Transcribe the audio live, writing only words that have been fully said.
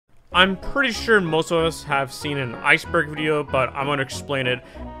I'm pretty sure most of us have seen an iceberg video, but I'm gonna explain it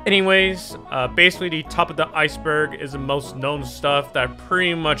anyways. Basically, the top of the iceberg is the most known stuff that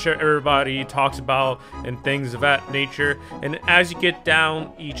pretty much everybody talks about and things of that nature. And as you get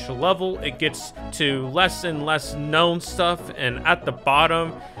down each level, it gets to less and less known stuff. And at the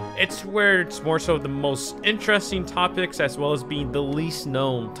bottom, it's where it's more so the most interesting topics as well as being the least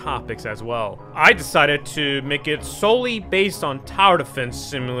known topics as well. I decided to make it solely based on Tower Defense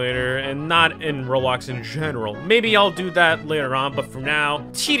Simulator and not in ROBLOX in general. Maybe I'll do that later on, but for now,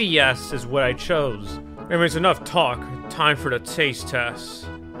 TDS is what I chose. Anyways, enough talk. Time for the taste test.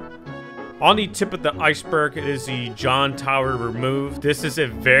 On the tip of the iceberg is the John Tower Remove. This is a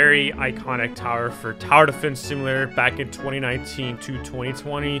very iconic tower for Tower Defense Simulator back in 2019 to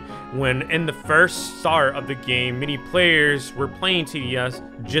 2020, when in the first start of the game, many players were playing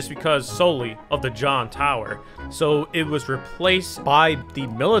TDS just because solely of the John Tower. So it was replaced by the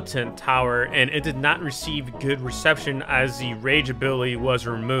Militant Tower, and it did not receive good reception as the Rage ability was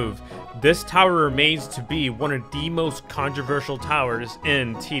removed. This tower remains to be one of the most controversial towers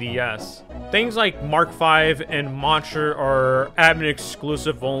in TDS. Things like Mark V and Monster are admin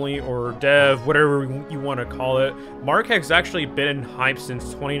exclusive only, or dev, whatever you want to call it. Mark has actually been in hype since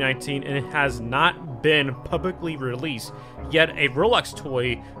 2019 and it has not been publicly released. Yet a ROBLOX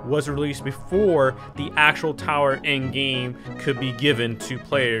toy was released before the actual tower in-game could be given to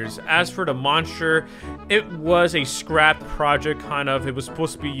players. As for the Monster, it was a scrapped project kind of. It was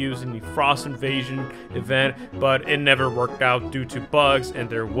supposed to be used in the Frost Invasion event, but it never worked out due to bugs and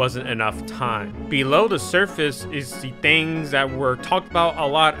there wasn't enough time. Below the surface is the things that were talked about a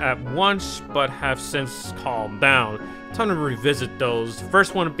lot at once but have since calmed down. Time to revisit those. The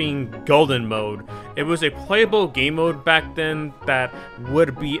first one being Golden Mode. It was a playable game mode back then that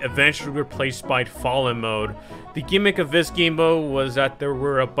would be eventually replaced by Fallen Mode. The gimmick of this game mode was that there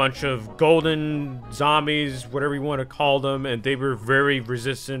were a bunch of golden zombies, whatever you want to call them, and they were very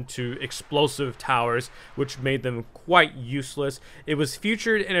resistant to explosive towers, which made them quite useless. It was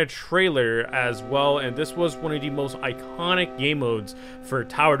featured in a trailer as well, and this was one of the most iconic game modes for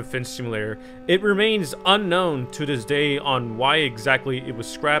Tower Defense Simulator. It remains unknown to this day on why exactly it was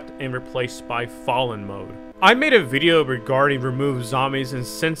scrapped and replaced by Fallen Mode. I made a video regarding removed zombies, and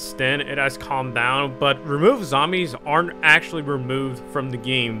since then it has calmed down, but removed zombies aren't actually removed from the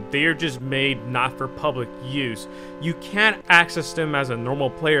game. They are just made not for public use. You can't access them as a normal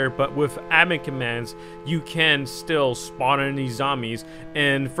player, but with admin commands you can still spawn in these zombies,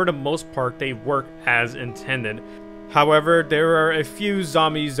 and for the most part they work as intended. However, there are a few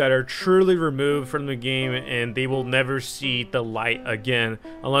zombies that are truly removed from the game and they will never see the light again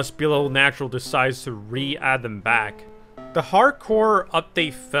unless Below Natural decides to re-add them back. The hardcore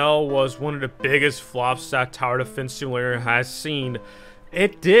update fail was one of the biggest flops that Tower Defense Simulator has seen.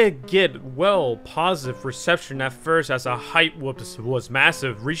 It did get positive reception at first as the hype was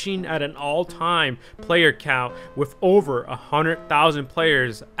massive, reaching at an all-time player count with over 100,000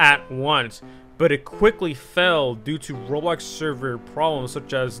 players at once. But it quickly fell due to ROBLOX server problems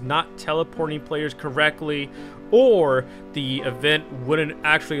such as not teleporting players correctly, or the event wouldn't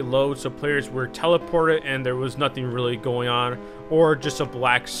actually load so players were teleported and there was nothing really going on, or just a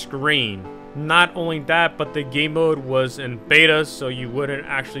black screen. Not only that, but the game mode was in beta, so you wouldn't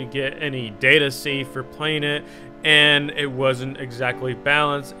actually get any data save for playing it, and it wasn't exactly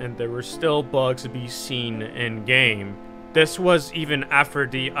balanced, and there were still bugs to be seen in game. This was even after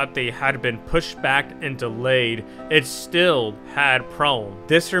the update had been pushed back and delayed. It still had problems.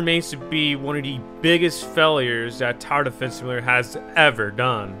 This remains to be one of the biggest failures that Tower Defense Simulator has ever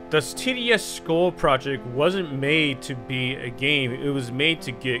done. The TDS Skull project wasn't made to be a game, it was made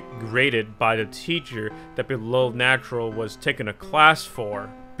to get graded by the teacher that Below Natural was taking a class for.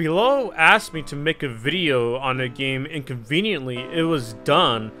 Below asked me to make a video on the game, and conveniently it was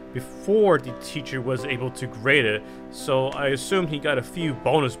done before the teacher was able to grade it, so I assume he got a few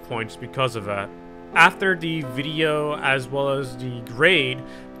bonus points because of that. After the video as well as the grade,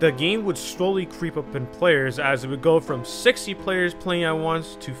 the game would slowly creep up in players as it would go from 60 players playing at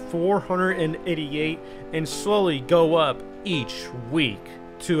once to 488 and slowly go up each week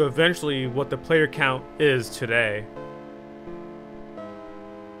to eventually what the player count is today.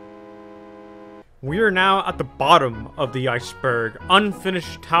 We are now at the bottom of the iceberg.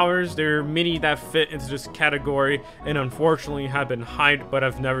 Unfinished towers, there are many that fit into this category and unfortunately have been hyped but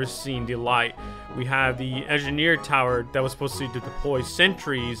have never seen the light. We have the engineer tower that was supposed to deploy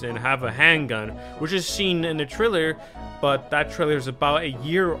sentries and have a handgun, which is seen in the trailer, but that trailer is about a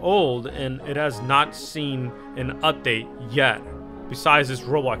year old and it has not seen an update yet. besides this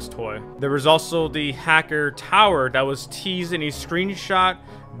Roblox toy. There was also the hacker tower that was teased in a screenshot,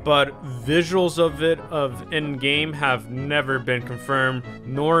 but visuals of it in-game have never been confirmed,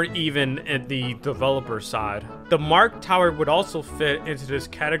 nor even in the developer side. The Mark Tower would also fit into this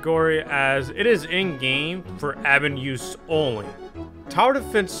category as it is in-game for admin use only. Tower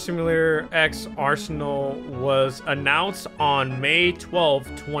Defense Simulator X Arsenal was announced on May 12,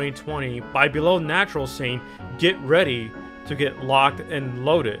 2020 by Below Natural saying, "Get ready to get locked and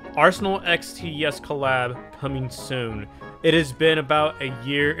loaded. Arsenal X TDS collab coming soon." It has been about a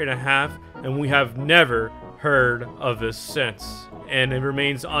year and a half and we have never heard of this since, and it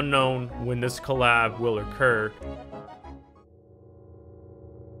remains unknown when this collab will occur.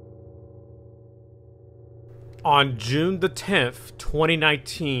 On June the 10th,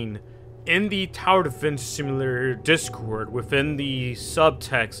 2019, in the Tower Defense Simulator Discord within the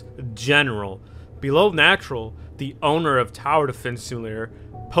subtext General, Below Natural, the owner of Tower Defense Simulator,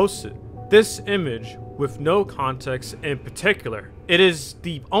 posted this image with no context in particular. It is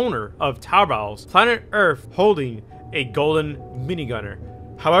the owner of Tower Battles, Planet Earth, holding a golden minigunner.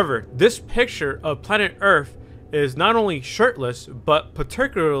 However, this picture of Planet Earth is not only shirtless, but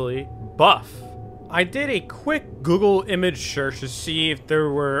particularly buff. I did a quick Google image search to see if there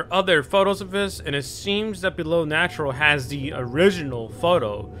were other photos of this, and it seems that Below Natural has the original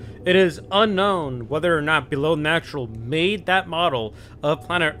photo. It is unknown whether or not Below Natural made that model of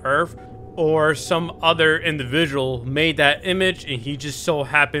Planet Earth or some other individual made that image and he just so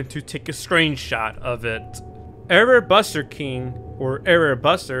happened to take a screenshot of it. Error Buster King, or Error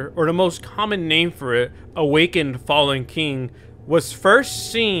Buster, or the most common name for it, Awakened Fallen King, was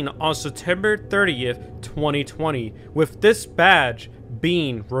first seen on September 30th, 2020, with this badge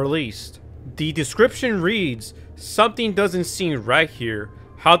being released. The description reads, "Something doesn't seem right here.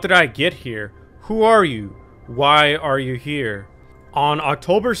 How did I get here? Who are you? Why are you here?" On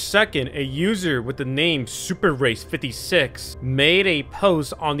October 2nd, a user with the name SuperRace56 made a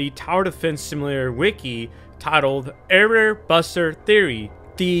post on the Tower Defense Simulator wiki titled Error Buster Theory.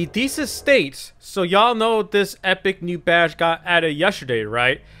 The thesis states, so y'all know this epic new badge got added yesterday,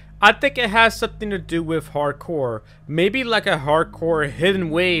 right? I think it has something to do with hardcore, maybe like a hardcore hidden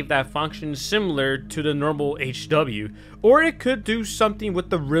wave that functions similar to the normal HW, or it could do something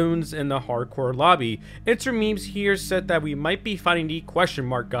with the runes in the hardcore lobby. Intermemes here said that we might be finding the question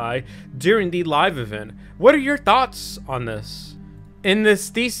mark guy during the live event. What are your thoughts on this? In this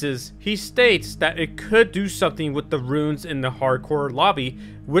thesis, he states that it could do something with the runes in the hardcore lobby,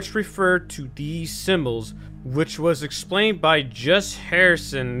 which referred to these symbols, which was explained by Just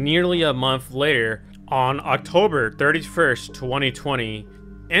Harrison nearly a month later on October 31st, 2020.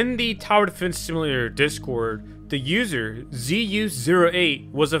 In the Tower Defense Simulator Discord, the user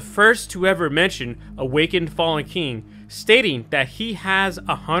ZU08 was the first to ever mention Awakened Fallen King, stating that he has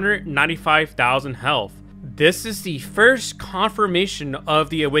 195,000 health. This is the first confirmation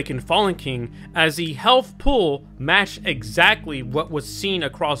of the Awakened Fallen King, as the health pool matched exactly what was seen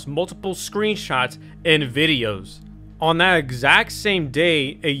across multiple screenshots and videos. On that exact same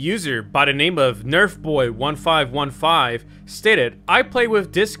day, a user by the name of NerfBoy1515 stated, "I play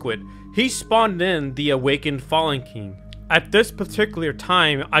with Disquid. He spawned in the Awakened Fallen King." At this particular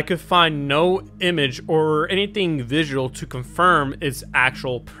time, I could find no image or anything visual to confirm its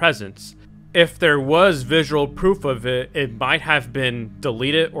actual presence. If there was visual proof of it, it might have been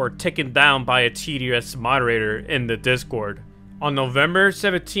deleted or taken down by a TDS moderator in the Discord. On November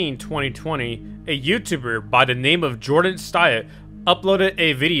 17, 2020, a YouTuber by the name of Jordan Stiett uploaded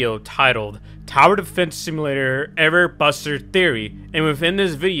a video titled Tower Defense Simulator Error Buster Theory, and within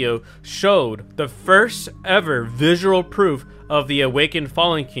this video showed the first ever visual proof of the Awakened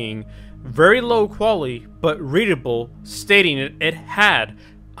Fallen King, very low quality but readable, stating it had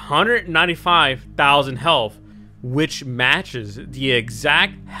 195,000 health, which matches the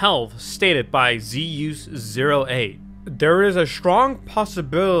exact health stated by ZU08. There is a strong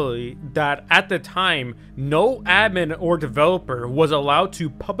possibility that at the time, no admin or developer was allowed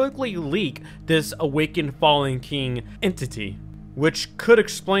to publicly leak this Awakened Fallen King entity, which could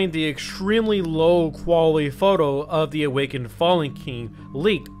explain the extremely low quality photo of the Awakened Fallen King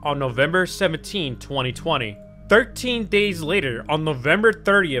leaked on November 17, 2020. 13 days later, on November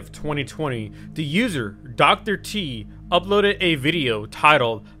 30th, 2020, the user, Dr. T, uploaded a video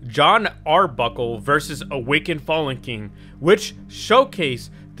titled John Arbuckle vs. Awakened Fallen King, which showcased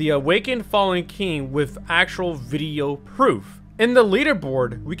the Awakened Fallen King with actual video proof. In the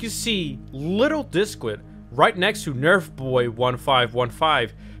leaderboard, we can see Little Disquid right next to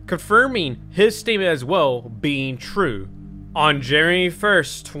NerfBoy1515, confirming his statement as well being true. On January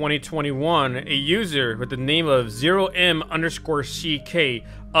 1st, 2021, a user with the name of 0M_CK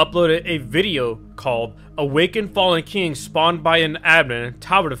uploaded a video called Awakened Fallen King Spawned by an Admin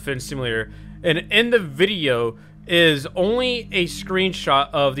Tower Defense Simulator, and in the video is only a screenshot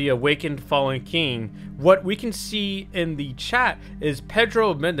of the Awakened Fallen King. What we can see in the chat is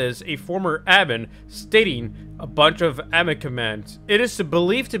Pedro Mendez, a former admin, stating a bunch of admin commands. It is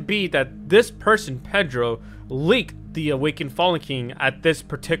believed to be that this person, Pedro, leaked the Awakened Fallen King at this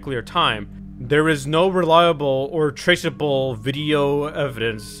particular time. There is no reliable or traceable video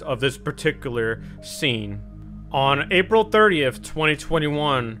evidence of this particular scene. On April 30th,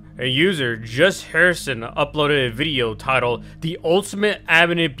 2021, a user, Just Harrison, uploaded a video titled The Ultimate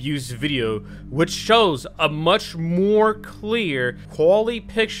Admin Abuse Video, which shows a much more clear quality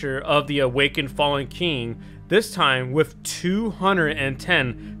picture of the Awakened Fallen King, this time with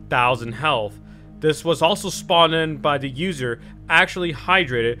 210,000 health. This was also spawned in by the user Actually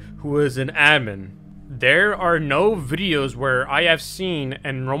Hydrated, who is an admin. There are no videos where I have seen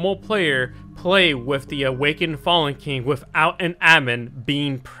a normal player play with the Awakened Fallen King without an admin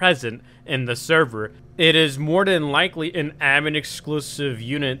being present in the server. It is more than likely an admin exclusive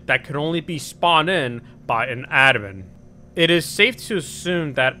unit that could only be spawned in by an admin. It is safe to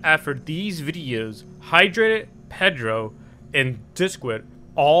assume that after these videos, Hydrated, Pedro, and Disquid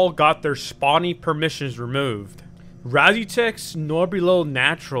all got their spawning permissions removed. Razutech's nor below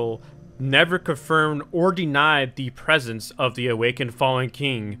natural never confirmed or denied the presence of the Awakened Fallen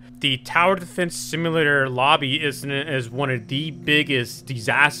King. The Tower Defense Simulator lobby incident is one of the biggest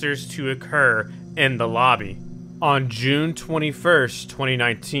disasters to occur in the lobby. On June 21st,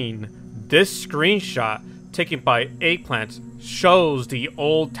 2019, this screenshot taken by Eggplant shows the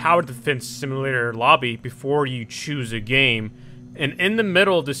old Tower Defense Simulator lobby before you choose a game, and in the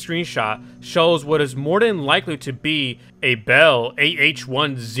middle of the screenshot shows what is more than likely to be a Bell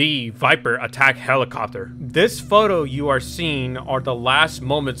AH-1Z Viper attack helicopter. This photo you are seeing are the last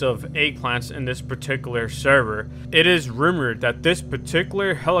moments of Eggplants in this particular server. It is rumored that this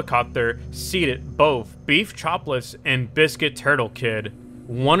particular helicopter seated both Beef Choplets and Biscuit Turtle Kid,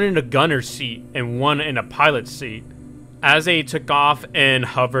 one in a gunner seat and one in a pilot seat. As they took off and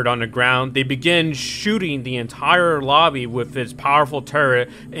hovered on the ground, they began shooting the entire lobby with its powerful turret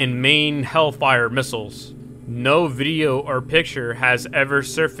and main Hellfire missiles. No video or picture has ever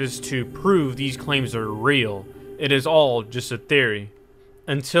surfaced to prove these claims are real. It is all just a theory.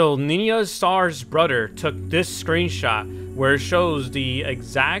 Until Nina Star's brother took this screenshot where it shows the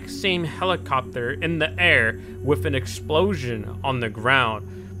exact same helicopter in the air with an explosion on the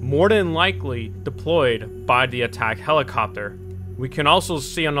ground, more than likely deployed by the attack helicopter. We can also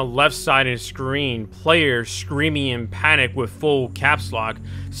see on the left side of the screen players screaming in panic with full caps lock,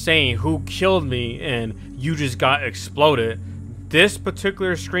 saying "Who killed me?" and "You just got exploded." This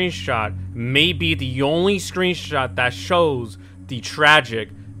particular screenshot may be the only screenshot that shows the tragic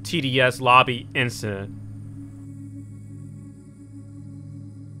TDS lobby incident.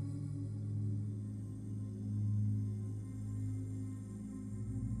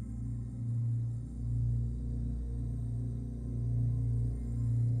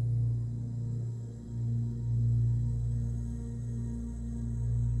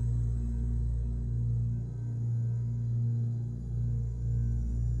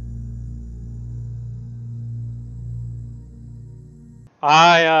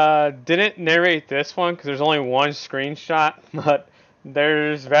 I didn't narrate this one because there's only one screenshot, but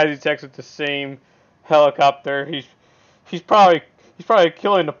there's Razutech with the same helicopter. He's probably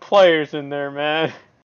killing the players in there, man.